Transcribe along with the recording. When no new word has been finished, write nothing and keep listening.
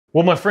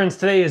Well, my friends,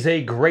 today is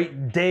a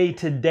great day.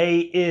 Today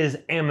is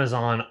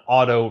Amazon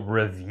Auto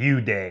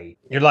Review Day.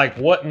 You're like,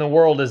 what in the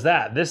world is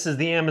that? This is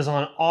the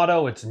Amazon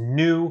Auto. It's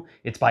new.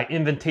 It's by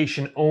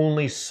invitation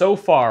only so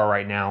far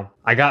right now.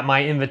 I got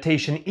my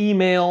invitation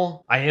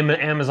email. I am an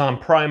Amazon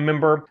Prime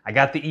member. I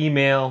got the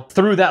email.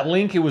 Through that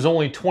link, it was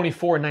only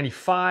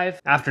 $24.95.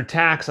 After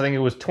tax, I think it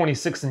was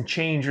 26 and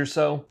change or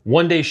so.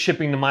 1 day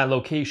shipping to my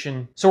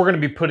location. So we're gonna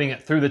be putting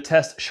it through the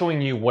test,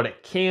 showing you what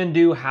it can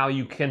do, how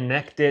you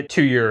connect it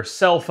to your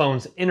cell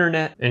phone's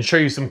internet, and show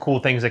you some cool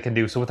things it can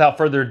do. So without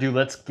further ado,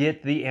 let's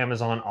get the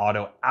Amazon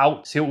Auto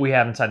out, see what we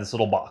have inside this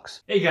little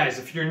box. Hey guys,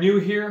 if you're new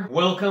here,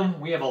 welcome.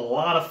 We have a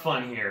lot of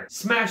fun here.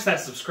 Smash that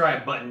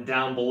subscribe button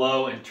down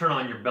below and turn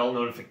on your bell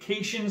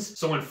notifications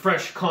so when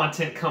fresh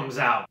content comes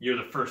out, you're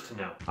the first to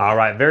know. All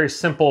right, very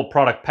simple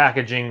product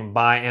packaging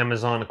by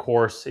Amazon, of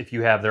course. If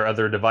you have their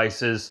other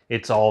devices,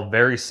 it's all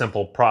very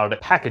simple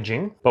product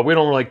packaging, but we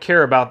don't really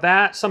care about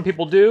that. Some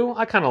people do.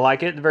 I kind of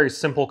like it. Very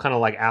simple, kind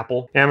of like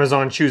Apple.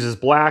 Amazon chooses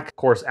black. Of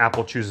course,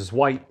 Apple chooses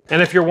white.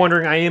 And if you're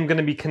wondering, I am going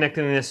to be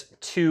connecting this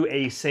to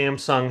a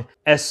Samsung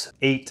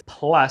S8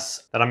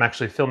 Plus that I'm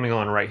actually filming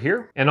on right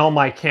here. And all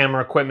my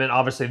camera equipment,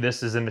 obviously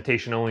this is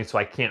invitation only, so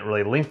I can't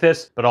really link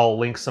this, but I'll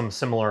link some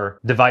similar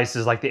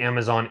devices like the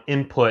Amazon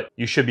Input.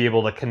 You should be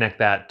able to connect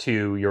that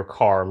to your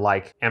car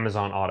like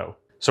Amazon Auto.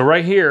 So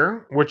right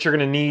here, what you're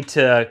gonna need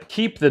to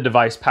keep the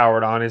device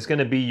powered on is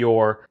gonna be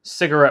your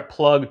cigarette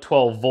plug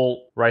 12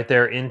 volt right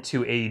there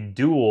into a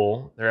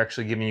dual. They're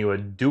actually giving you a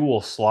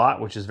dual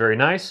slot, which is very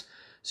nice.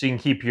 So you can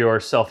keep your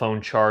cell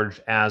phone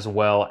charged as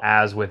well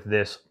as with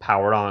this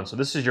powered on. So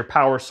this is your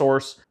power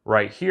source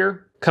right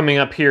here. Coming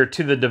up here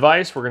to the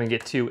device, we're gonna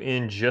get to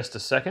in just a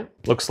second.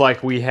 Looks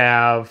like we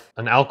have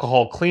an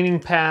alcohol cleaning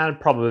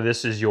pad. Probably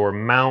this is your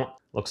mount.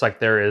 Looks like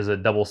there is a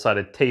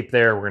double-sided tape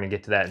there. We're gonna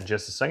get to that in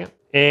just a second.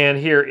 And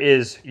here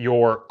is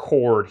your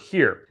cord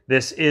here.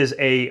 This is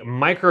a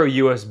micro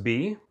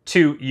USB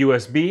to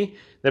USB.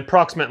 The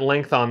approximate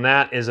length on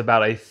that is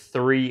about a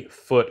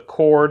 3-foot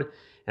cord,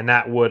 and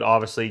that would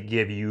obviously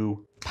give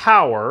you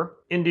power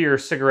into your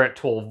cigarette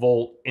 12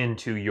 volt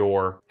into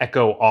your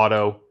Echo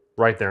Auto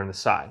right there on the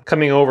side.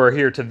 Coming over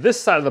here to this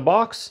side of the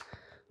box,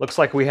 looks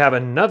like we have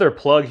another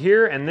plug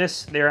here, and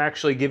this they're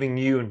actually giving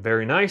you, and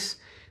very nice,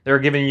 they're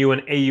giving you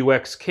an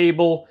AUX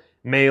cable,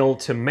 male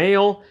to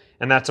male,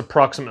 and that's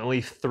approximately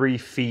 3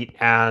 feet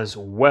as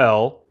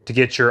well to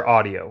get your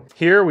audio.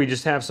 Here we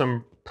just have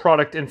some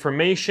product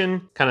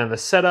information, kind of the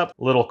setup,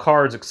 little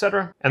cards,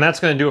 etc. And that's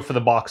going to do it for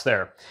the box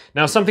there.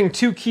 Now, something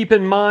to keep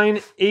in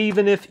mind,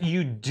 even if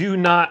you do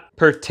not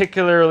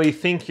particularly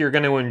think you're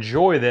going to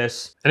enjoy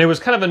this, and it was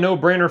kind of a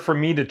no-brainer for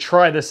me to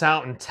try this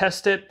out and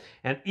test it,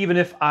 and even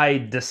if I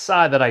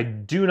decide that I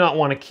do not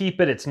want to keep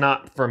it, it's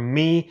not for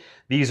me.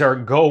 These are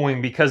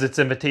going, because it's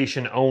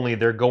invitation only,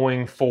 they're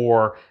going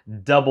for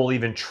double,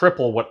 even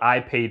triple what I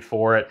paid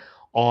for it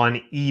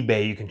on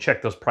eBay. You can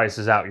check those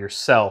prices out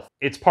yourself.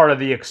 It's part of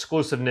the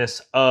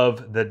exclusiveness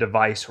of the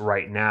device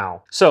right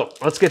now. So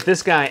let's get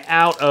this guy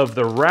out of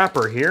the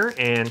wrapper here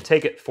and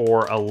take it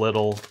for a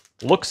little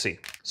look-see.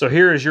 So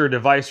here is your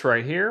device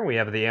right here. We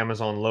have the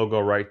Amazon logo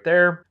right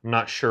there. I'm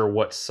not sure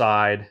what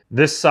side.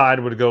 This side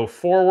would go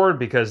forward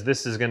because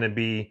this is going to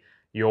be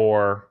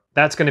your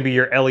That's going to be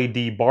your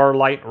LED bar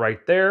light right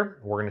there.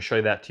 We're going to show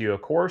you that to you,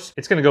 of course.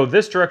 It's going to go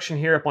this direction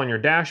here up on your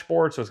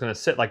dashboard, so it's going to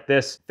sit like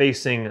this,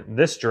 facing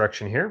this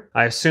direction here.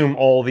 I assume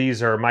all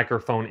these are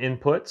microphone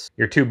inputs.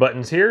 Your 2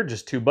 buttons here,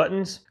 just 2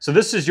 buttons. So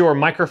this is your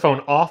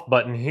microphone off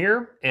button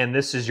here, and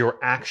this is your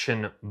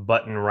action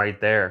button right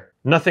there.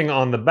 Nothing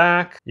on the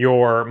back.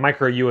 Your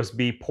micro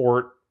USB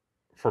port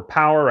for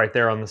power right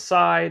there on the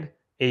side,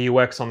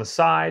 AUX on the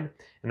side,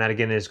 and that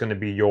again is going to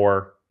be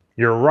your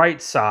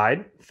right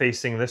side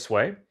facing this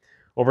way.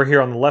 Over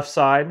here on the left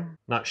side,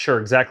 not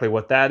sure exactly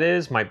what that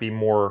is. Might be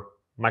more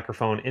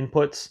microphone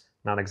inputs,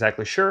 not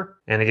exactly sure.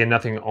 And again,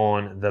 nothing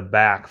on the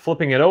back.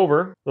 Flipping it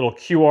over, little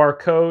QR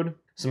code,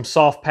 some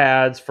soft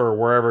pads for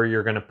wherever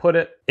you're gonna put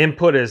it.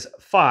 Input is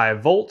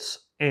 5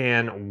 volts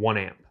and 1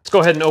 amp. Let's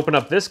go ahead and open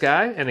up this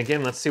guy. And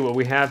again, let's see what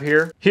we have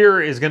here.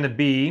 Here is gonna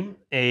be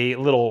a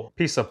little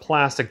piece of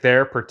plastic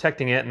there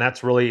protecting it, and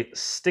that's really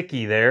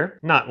sticky there.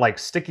 Not like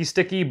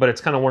sticky, but it's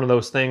kind of one of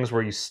those things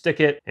where you stick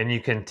it and you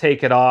can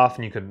take it off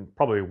and you can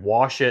probably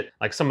wash it.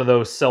 Like some of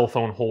those cell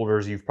phone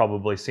holders you've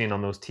probably seen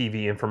on those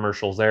TV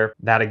infomercials there.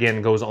 That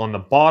again goes on the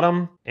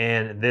bottom,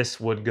 and this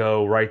would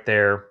go right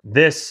there.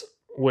 This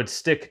would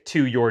stick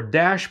to your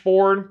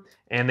dashboard,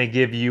 and they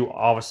give you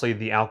obviously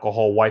the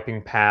alcohol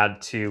wiping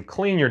pad to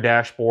clean your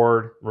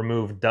dashboard,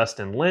 remove dust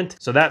and lint.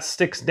 So that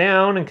sticks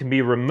down and can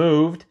be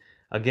removed.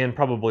 Again,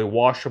 probably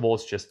washable,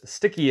 it's just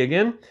sticky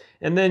again.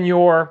 And then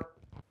your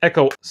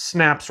Echo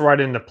snaps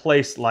right into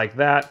place like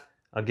that.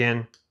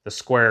 Again, the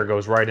square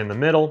goes right in the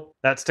middle.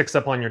 That sticks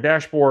up on your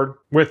dashboard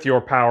with your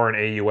power and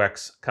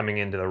AUX coming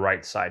into the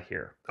right side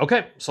here.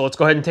 Okay, so let's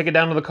go ahead and take it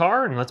down to the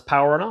car and let's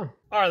power it on.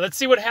 All right, let's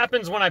see what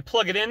happens when I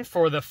plug it in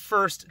for the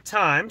first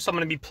time. So I'm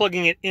gonna be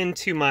plugging it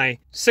into my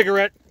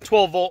cigarette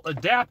 12 volt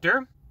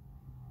adapter.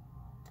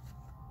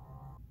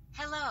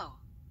 Hello,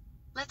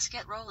 let's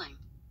get rolling.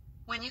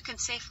 When you can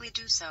safely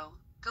do so,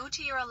 go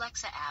to your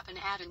Alexa app and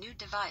add a new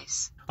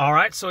device. All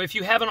right, so if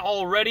you haven't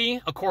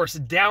already, of course,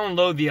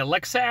 download the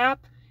Alexa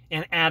app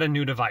and add a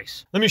new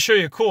device. Let me show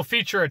you a cool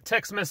feature. A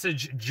text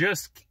message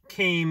just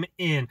came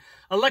in.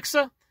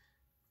 Alexa,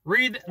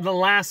 read the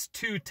last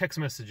 2 text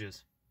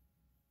messages.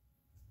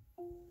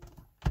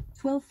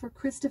 12 for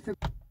Christopher.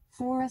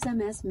 4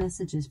 SMS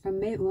messages from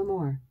May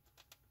Umar.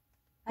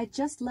 I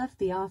just left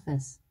the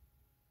office.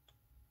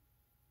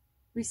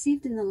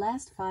 Received in the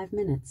last 5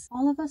 minutes.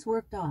 All of us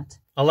worked out.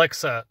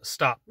 Alexa,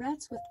 stop.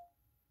 Rats with...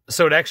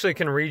 So it actually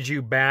can read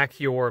you back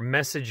your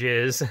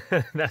messages.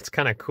 That's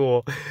kind of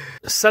cool.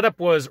 Setup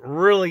was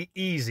really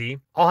easy.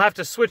 I'll have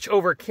to switch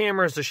over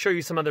cameras to show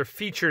you some other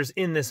features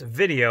in this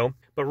video.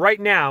 But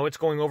right now it's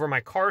going over my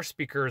car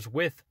speakers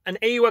with an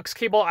AUX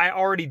cable I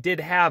already did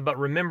have. But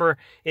remember,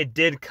 it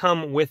did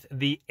come with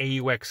the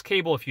AUX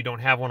cable if you don't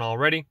have one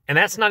already. And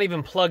that's not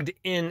even plugged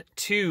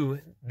into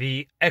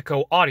the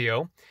Echo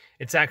Audio.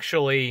 It's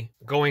actually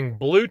going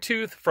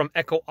Bluetooth from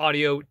Echo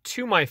Audio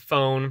to my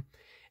phone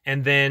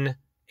and then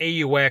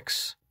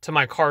AUX to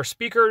my car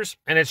speakers,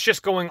 and it's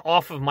just going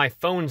off of my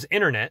phone's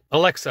internet.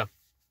 Alexa,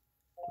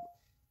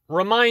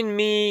 remind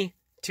me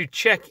to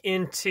check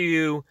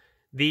into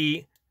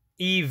the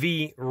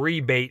EV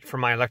rebate for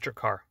my electric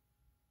car.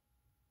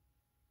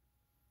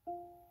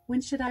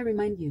 When should I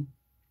remind you?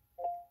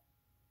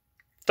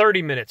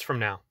 30 minutes from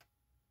now.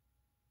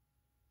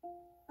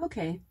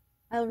 Okay,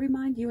 I'll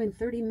remind you in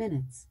 30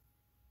 minutes.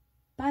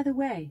 By the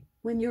way,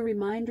 when your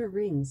reminder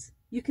rings,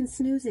 you can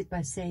snooze it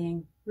by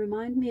saying,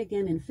 "Remind me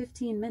again in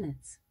 15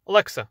 minutes.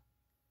 Alexa,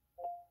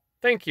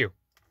 thank you.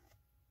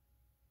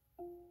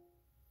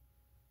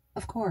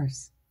 Of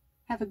course.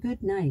 Have a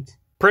good night.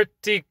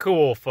 Pretty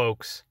cool,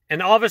 folks.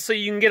 And obviously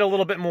you can get a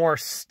little bit more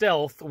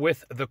stealth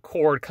with the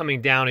cord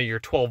coming down to your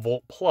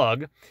 12-volt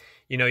plug.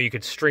 You know, you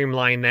could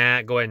streamline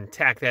that, go ahead and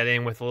tack that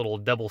in with a little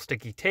double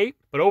sticky tape.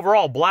 But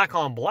overall, black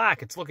on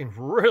black, it's looking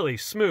really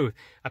smooth.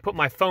 I put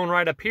my phone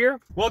right up here.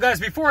 Well, guys,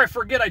 before I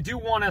forget, I do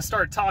want to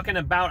start talking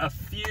about a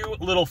few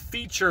little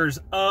features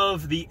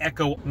of the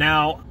Echo.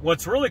 Now,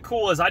 what's really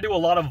cool is I do a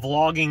lot of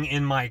vlogging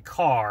in my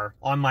car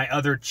on my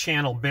other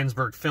channel,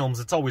 Bensberg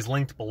Films. It's always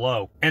linked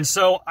below. And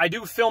so I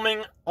do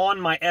filming on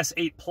my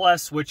S8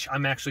 Plus, which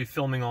I'm actually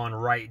filming on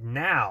right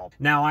now.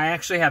 Now, I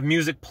actually have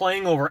music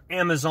playing over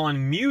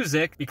Amazon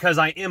Music because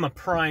I am a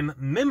Prime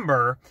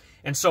member.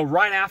 And so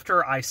right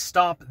after I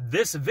stop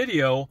this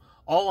video,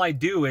 all I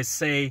do is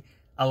say,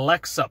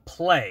 Alexa,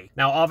 play.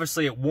 Now,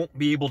 obviously, it won't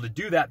be able to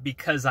do that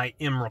because I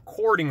am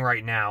recording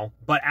right now.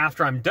 But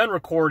after I'm done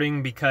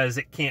recording, because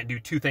it can't do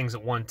 2 things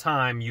at one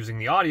time using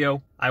the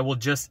audio, I will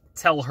just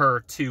tell her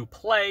to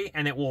play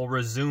and it will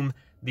resume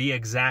the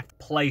exact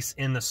place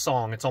in the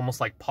song. It's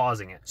almost like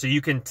pausing it. So you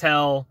can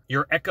tell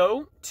your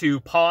Echo to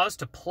pause,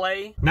 to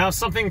play. Now,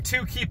 something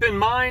to keep in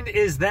mind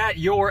is that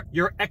your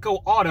Echo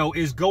Auto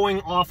is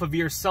going off of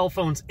your cell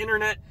phone's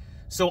internet.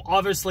 So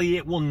obviously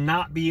it will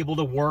not be able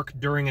to work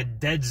during a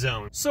dead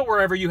zone. So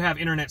wherever you have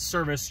internet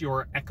service,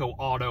 your Echo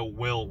Auto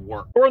will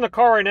work. We're in the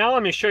car right now.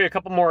 Let me show you a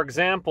couple more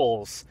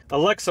examples.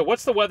 Alexa,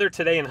 what's the weather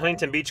today in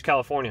Huntington Beach,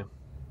 California?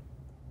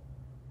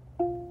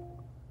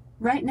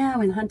 Right now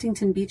in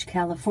Huntington Beach,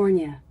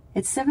 California,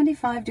 it's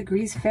 75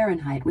 degrees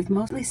Fahrenheit with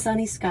mostly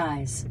sunny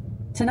skies.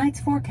 Tonight's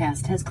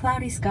forecast has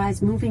cloudy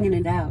skies moving in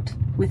and out,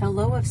 with a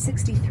low of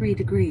 63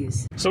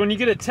 degrees. So when you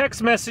get a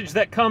text message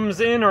that comes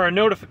in or a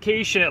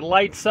notification, it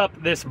lights up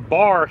this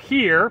bar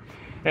here,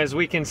 as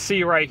we can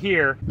see right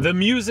here. The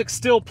music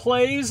still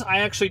plays. I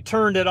actually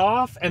turned it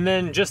off, and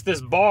then just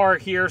this bar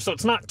here, so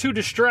it's not too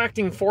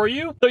distracting for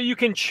you. So you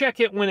can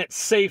check it when it's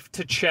safe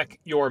to check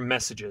your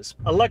messages.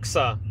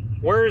 Alexa,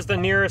 where is the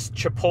nearest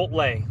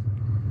Chipotle?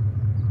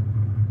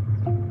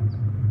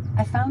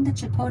 I found a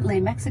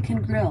Chipotle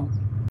Mexican grill.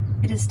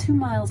 It is 2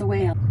 miles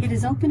away. It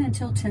is open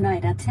until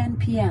tonight at 10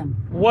 p.m.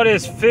 What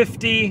is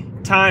 50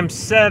 times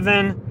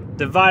 7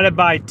 divided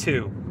by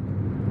 2?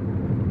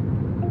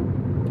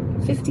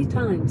 50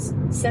 times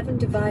 7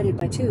 divided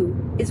by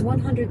 2 is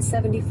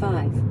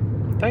 175.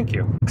 Thank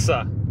you.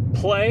 Alexa,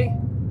 play.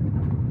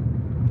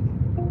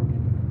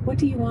 What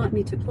do you want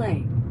me to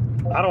play?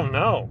 I don't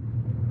know.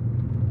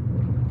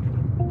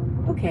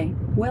 Okay,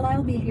 well,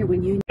 I'll be here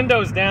when you...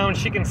 Windows down,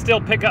 she can still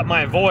pick up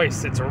my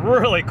voice. It's a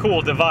really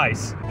cool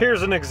device.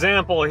 Here's an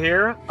example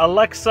here.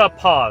 Alexa,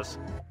 pause.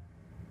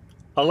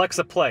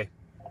 Alexa, play.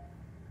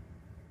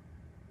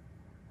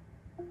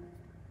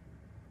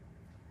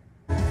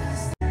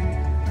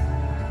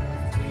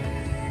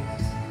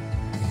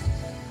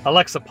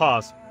 Alexa,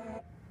 pause.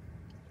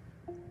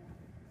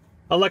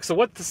 Alexa,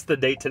 what's the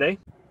date today?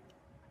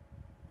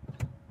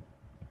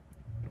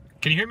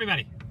 Can you hear me,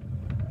 Manny?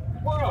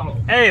 Whoa.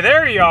 Hey,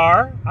 there you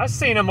are. I've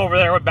seen him over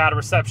there with bad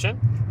reception.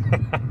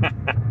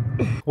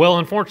 Well,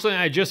 unfortunately,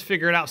 I just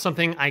figured out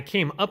something. I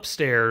came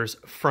upstairs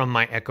from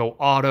my Echo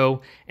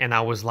Auto and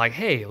I was like,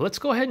 hey, let's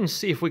go ahead and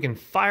see if we can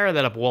fire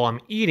that up while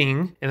I'm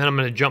eating. And then I'm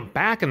gonna jump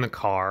back in the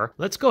car.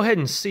 Let's go ahead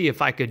and see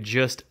if I could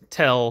just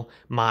tell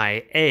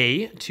my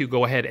A to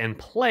go ahead and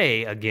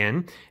play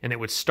again and it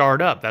would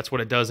start up. That's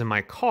what it does in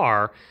my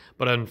car.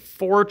 But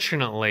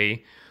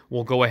unfortunately,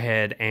 we'll go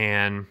ahead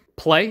and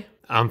play.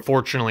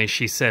 Unfortunately,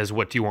 she says,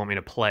 what do you want me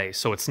to play?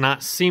 So it's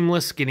not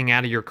seamless getting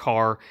out of your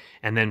car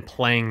and then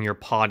playing your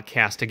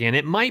podcast again.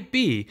 It might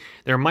be.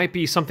 There might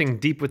be something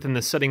deep within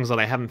the settings that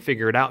I haven't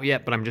figured out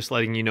yet, but I'm just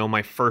letting you know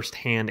my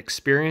firsthand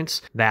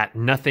experience that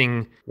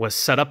nothing was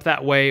set up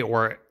that way,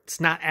 or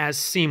it's not as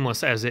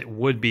seamless as it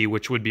would be,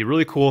 which would be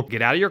really cool.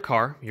 Get out of your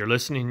car, you're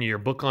listening to your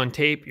book on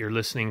tape, you're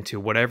listening to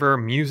whatever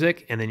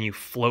music, and then you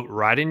float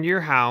right into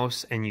your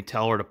house and you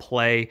tell her to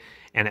play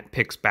and it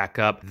picks back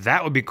up.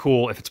 That would be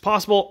cool. If it's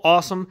possible,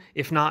 awesome.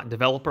 If not,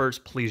 developers,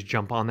 please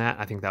jump on that.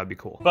 I think that would be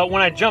cool. But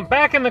when I jump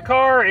back in the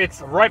car,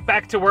 it's right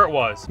back to where it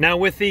was. Now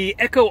with the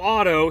Echo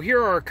Auto,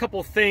 here are a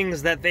couple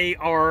things that they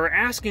are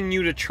asking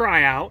you to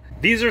try out.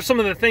 These are some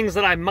of the things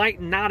that I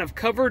might not have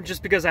covered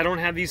just because I don't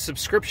have these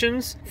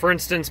subscriptions. For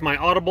instance, my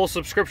Audible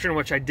subscription,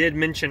 which I did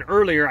mention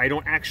earlier, I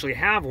don't actually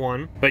have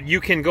one, but you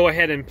can go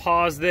ahead and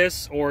pause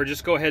this or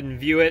just go ahead and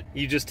view it.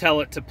 You just tell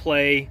it to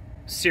play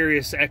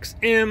Sirius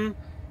XM,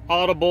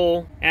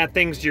 Audible, add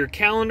things to your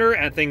calendar,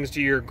 add things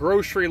to your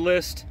grocery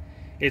list.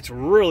 It's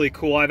really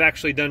cool. I've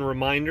actually done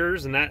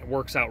reminders and that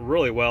works out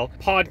really well.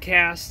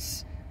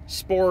 Podcasts,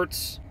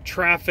 sports,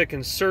 traffic,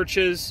 and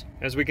searches,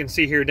 as we can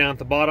see here down at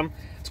the bottom.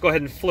 Let's go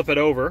ahead and flip it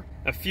over.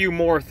 A few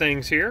more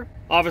things here.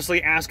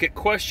 Obviously, ask it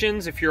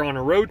questions if you're on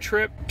a road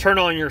trip. Turn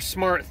on your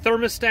smart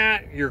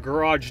thermostat, your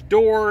garage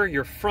door,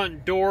 your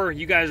front door.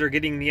 You guys are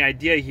getting the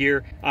idea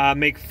here.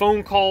 Make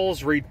phone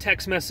calls, read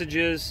text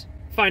messages,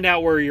 find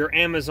out where your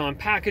Amazon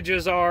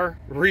packages are,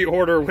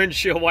 reorder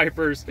windshield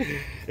wipers.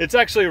 It's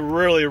actually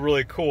really,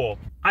 really cool.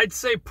 I'd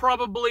say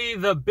probably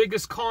the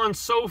biggest con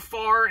so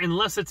far,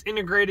 unless it's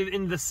integrated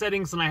into the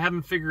settings and I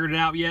haven't figured it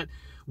out yet,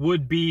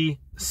 would be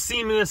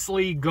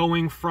seamlessly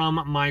going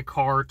from my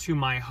car to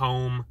my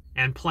home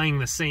and playing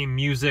the same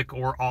music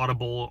or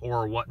Audible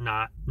or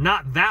whatnot.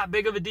 Not that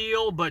big of a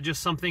deal, but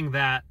just something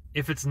that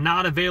if it's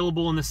not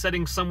available in the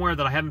settings somewhere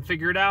that I haven't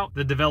figured out,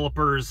 the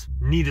developers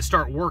need to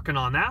start working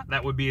on that.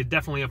 That would be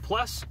definitely a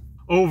plus.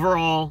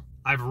 Overall,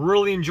 I've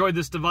really enjoyed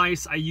this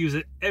device. I use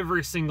it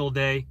every single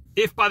day.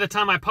 If by the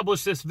time I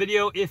publish this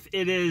video, if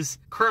it is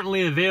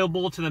currently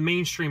available to the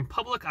mainstream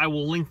public, I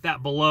will link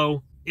that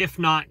below. If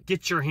not,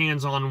 get your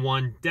hands on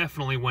one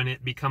definitely when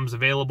it becomes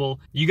available.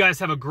 You guys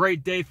have a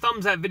great day.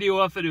 Thumbs that video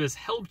up if it has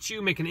helped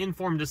you make an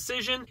informed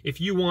decision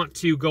if you want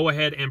to go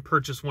ahead and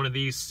purchase one of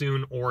these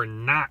soon or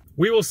not.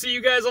 We will see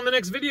you guys on the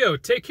next video.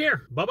 Take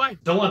care. Bye-bye.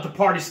 Don't let the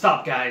party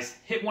stop, guys.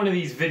 Hit one of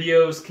these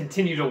videos,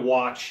 continue to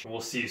watch, and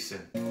we'll see you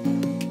soon.